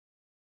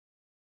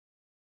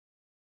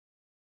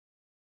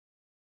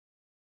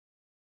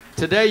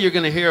Today you're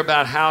going to hear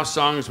about how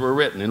songs were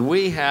written, and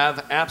we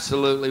have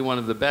absolutely one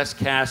of the best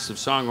casts of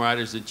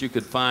songwriters that you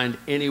could find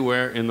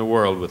anywhere in the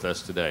world with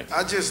us today.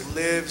 I just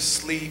live,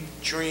 sleep,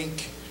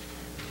 drink,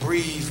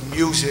 breathe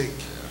music.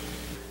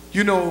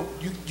 You know,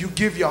 you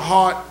give your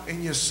heart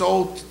and your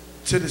soul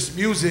to this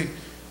music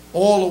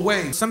all the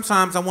way.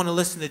 Sometimes I want to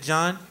listen to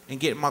John and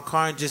get in my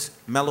car and just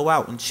mellow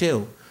out and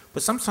chill.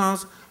 But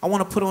sometimes I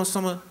want to put on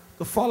some of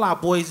the Fall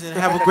Out Boys and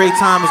have a great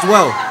time as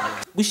well.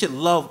 We should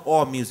love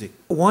all music.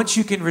 Once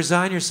you can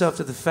resign yourself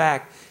to the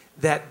fact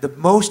that the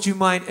most you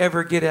might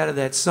ever get out of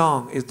that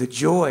song is the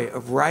joy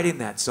of writing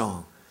that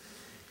song,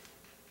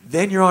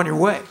 then you're on your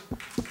way.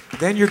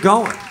 Then you're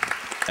going.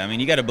 I mean,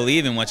 you got to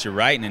believe in what you're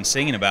writing and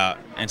singing about.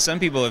 And some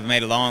people have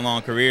made long,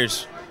 long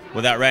careers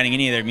without writing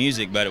any of their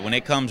music, but when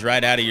it comes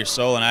right out of your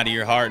soul and out of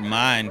your heart and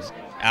mind,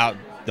 out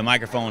the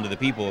microphone to the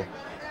people,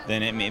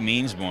 then it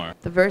means more.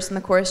 The verse and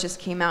the chorus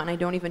just came out, and I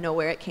don't even know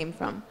where it came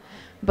from.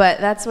 But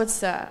that's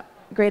what's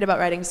great about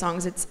writing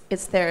songs.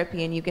 It's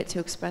therapy, and you get to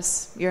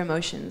express your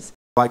emotions.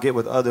 I get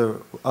with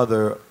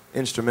other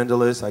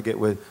instrumentalists, I get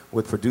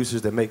with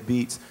producers that make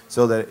beats,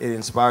 so that it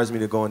inspires me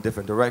to go in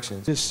different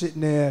directions. Just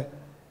sitting there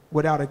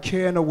without a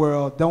care in the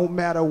world. Don't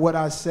matter what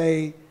I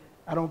say.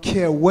 I don't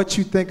care what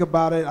you think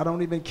about it. I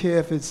don't even care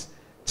if it's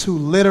too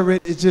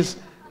literate. It's just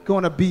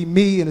going to be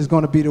me, and it's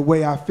going to be the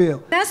way I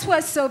feel. That's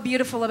what's so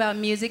beautiful about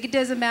music. It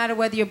doesn't matter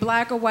whether you're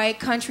black or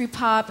white, country,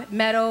 pop,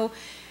 metal.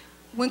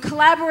 When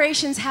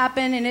collaborations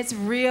happen and it's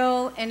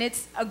real and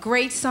it's a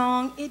great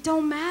song, it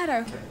don't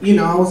matter. You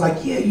know, I was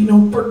like, yeah, you know,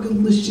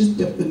 Fergalicious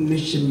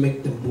definition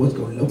make them boys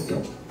go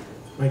loco.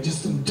 Like,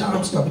 just some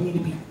dumb stuff. You need to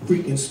be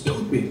freaking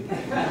stupid.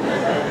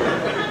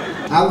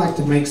 I like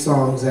to make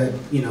songs that,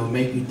 you know,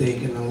 make you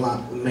think,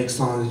 and make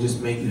songs that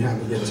just make you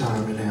have a good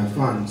time and have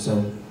fun.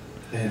 So,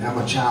 and I'm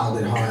a child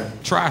at heart.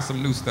 Try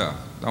some new stuff.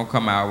 Don't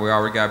come out. We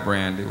already got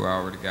Brandy. We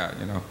already got,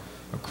 you know,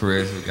 a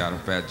Chris. We got a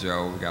Fat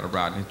Joe. We got a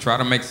Rodney. Try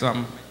to make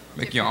something.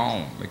 Make your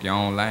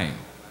own lane.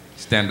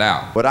 Stand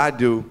out. What I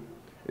do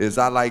is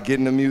I like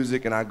getting the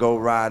music and I go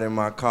ride in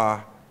my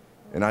car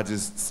and I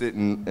just sit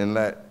and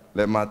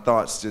let my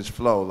thoughts just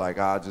flow. Like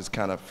I just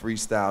kind of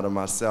freestyle to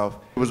myself.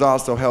 It was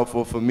also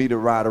helpful for me to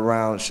ride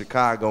around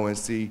Chicago and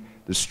see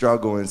the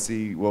struggle and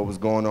see what was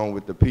going on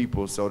with the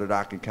people so that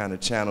I can kind of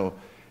channel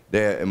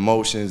their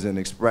emotions and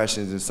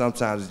expressions. And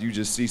sometimes you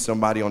just see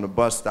somebody on the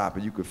bus stop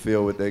and you could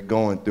feel what they're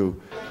going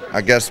through. I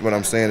guess what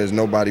I'm saying is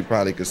nobody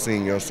probably could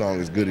sing your song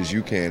as good as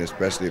you can,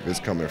 especially if it's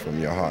coming from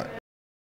your heart.